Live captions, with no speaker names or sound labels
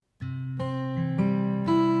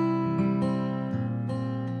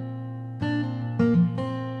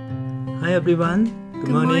Hi everyone. Good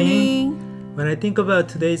morning. When I think about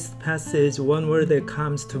today's passage, one word that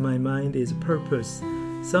comes to my mind is purpose.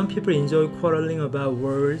 Some people enjoy quarreling about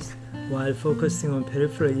words while focusing on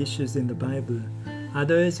peripheral issues in the Bible.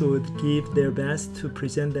 Others would give their best to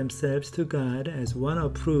present themselves to God as one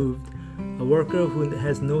approved, a worker who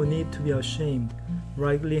has no need to be ashamed,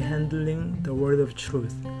 rightly handling the word of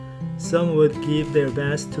truth. Some would give their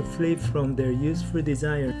best to flee from their youthful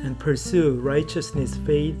desire and pursue righteousness,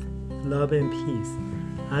 faith, love, and peace.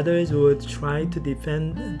 Others would try to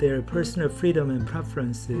defend their personal freedom and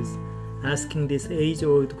preferences, asking this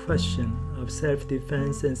age-old question of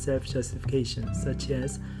self-defense and self-justification, such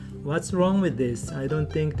as, "What's wrong with this? I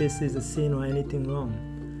don't think this is a sin or anything wrong."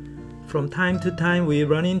 From time to time, we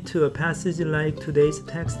run into a passage like today's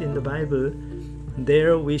text in the Bible.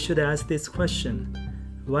 There, we should ask this question: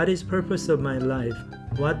 what is the purpose of my life?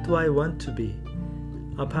 What do I want to be?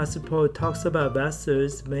 Apostle Paul talks about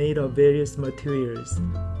vessels made of various materials.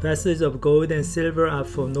 Vessels of gold and silver are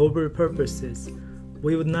for noble purposes.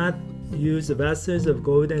 We would not use vessels of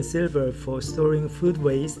gold and silver for storing food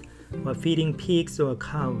waste or feeding pigs or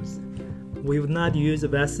cows. We would not use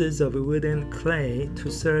vessels of wood and clay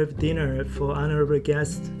to serve dinner for honorable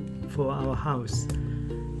guests for our house.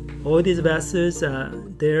 All these vessels are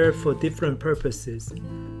there for different purposes.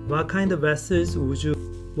 What kind of vessels would you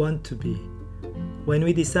want to be? When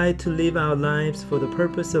we decide to live our lives for the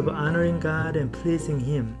purpose of honoring God and pleasing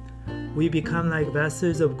Him, we become like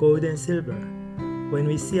vessels of gold and silver. When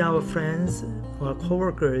we see our friends or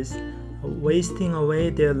coworkers wasting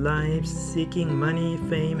away their lives seeking money,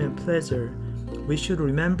 fame, and pleasure, we should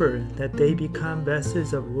remember that they become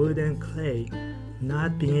vessels of wood and clay,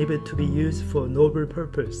 not being able to be used for noble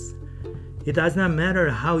purpose. It does not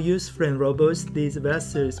matter how useful and robust these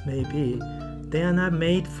vessels may be, they are not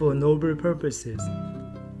made for noble purposes.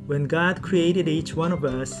 When God created each one of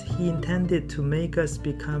us, He intended to make us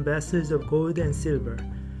become vessels of gold and silver.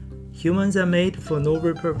 Humans are made for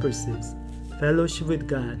noble purposes, fellowship with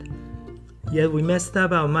God. Yet we messed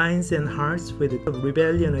up our minds and hearts with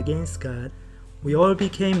rebellion against God. We all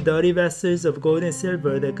became dirty vessels of gold and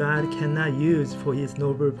silver that God cannot use for His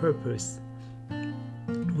noble purpose.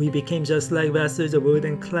 We became just like vessels of wood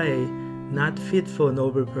and clay, not fit for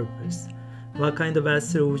noble purpose. What kind of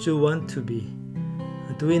vessel would you want to be?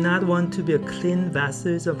 Do we not want to be clean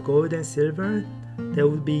vessels of gold and silver that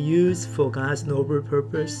would be used for God's noble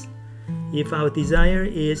purpose? If our desire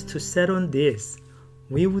is to set on this,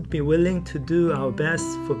 we would be willing to do our best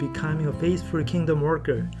for becoming a faithful kingdom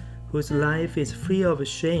worker whose life is free of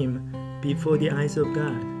shame before the eyes of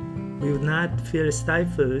God. We would not feel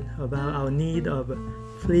stifled about our need of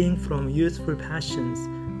fleeing from youthful passions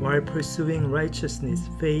while pursuing righteousness,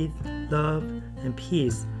 faith, love, and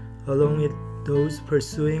peace, along with those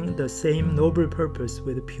pursuing the same noble purpose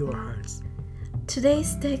with pure hearts.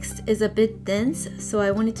 Today's text is a bit dense, so I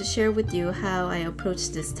wanted to share with you how I approach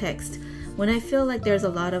this text. When I feel like there's a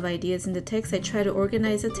lot of ideas in the text, I try to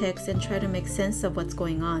organize the text and try to make sense of what's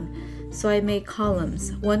going on. So I made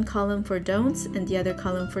columns, one column for don'ts and the other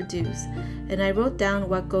column for do's. And I wrote down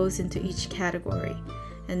what goes into each category.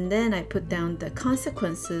 And then I put down the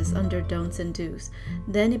consequences under don'ts and do's.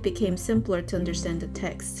 Then it became simpler to understand the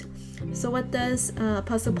text. So what does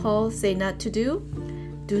Apostle Paul say not to do?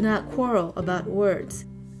 Do not quarrel about words.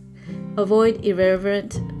 Avoid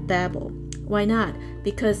irreverent babble. Why not?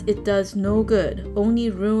 Because it does no good, only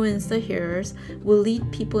ruins the hearers, will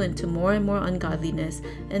lead people into more and more ungodliness,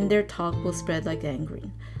 and their talk will spread like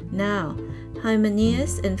gangrene. Now,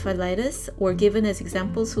 Hymenaeus and Philetus were given as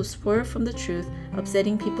examples who swerved from the truth,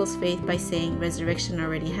 upsetting people's faith by saying resurrection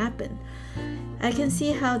already happened. I can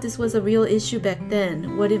see how this was a real issue back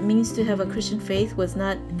then. What it means to have a Christian faith was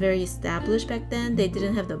not very established back then. They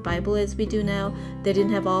didn't have the Bible as we do now. They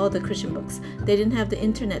didn't have all the Christian books. They didn't have the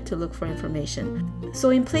internet to look for information. So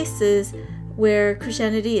in places where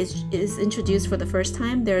Christianity is introduced for the first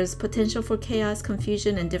time, there's potential for chaos,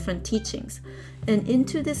 confusion, and different teachings. And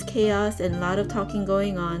into this chaos and a lot of talking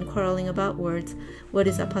going on, quarreling about words, what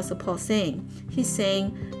is Apostle Paul saying? He's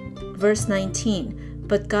saying, verse 19,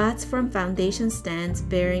 "But God's firm foundation stands,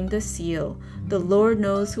 bearing the seal. The Lord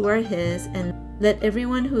knows who are His, and let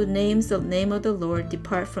everyone who names the name of the Lord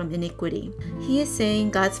depart from iniquity." He is saying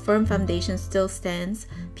God's firm foundation still stands.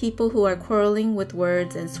 People who are quarreling with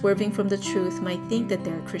words and swerving from the truth might think that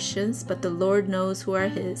they are Christians, but the Lord knows who are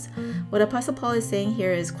His. What Apostle Paul is saying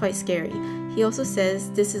here is quite scary. He also says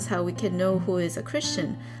this is how we can know who is a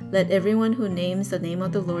Christian. Let everyone who names the name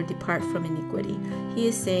of the Lord depart from iniquity. He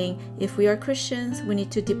is saying if we are Christians, we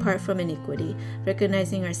need to depart from iniquity.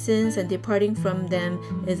 Recognizing our sins and departing from them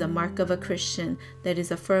is a mark of a Christian. That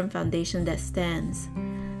is a firm foundation that stands.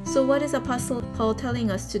 So what is Apostle Paul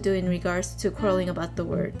telling us to do in regards to quarreling about the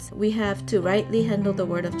words? We have to rightly handle the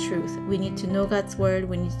word of truth. We need to know God's word.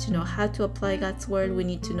 We need to know how to apply God's word. We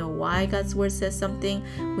need to know why God's word says something.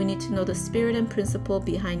 We need to know the spirit and principle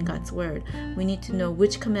behind God's word. We need to know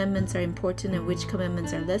which commandments are important and which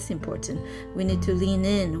commandments are less important. We need to lean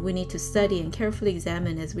in. We need to study and carefully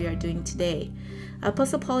examine as we are doing today.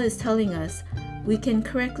 Apostle Paul is telling us we can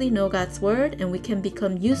correctly know God's word and we can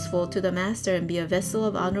become useful to the master and be a vessel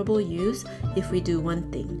of honorable use if we do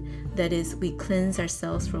one thing. That is, we cleanse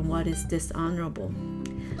ourselves from what is dishonorable.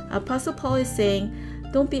 Apostle Paul is saying,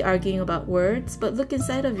 don't be arguing about words, but look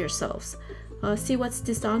inside of yourselves. See what's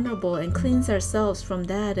dishonorable and cleanse ourselves from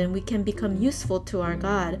that, and we can become useful to our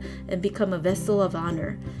God and become a vessel of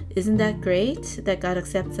honor. Isn't that great that God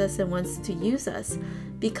accepts us and wants to use us?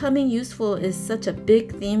 Becoming useful is such a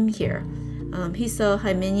big theme here. He saw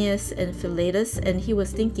Hymenaeus and Philetus, and he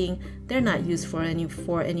was thinking they're not used for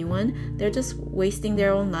anyone. They're just wasting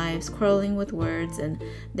their own lives, quarreling with words, and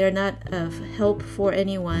they're not of help for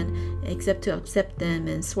anyone except to upset them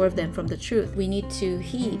and swerve them from the truth. We need to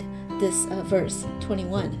heed this verse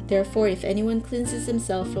 21. Therefore, if anyone cleanses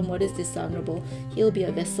himself from what is dishonorable, he'll be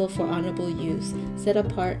a vessel for honorable use, set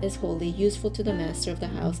apart as holy, useful to the master of the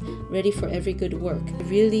house, ready for every good work. I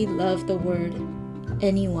really love the word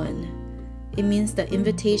anyone. It means the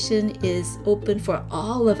invitation is open for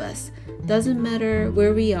all of us. Doesn't matter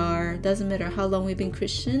where we are, doesn't matter how long we've been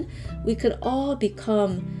Christian, we could all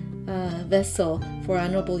become a vessel for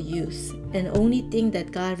honorable use. And the only thing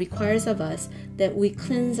that God requires of us, that we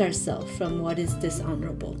cleanse ourselves from what is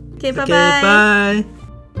dishonorable. Okay, bye-bye. Okay, bye.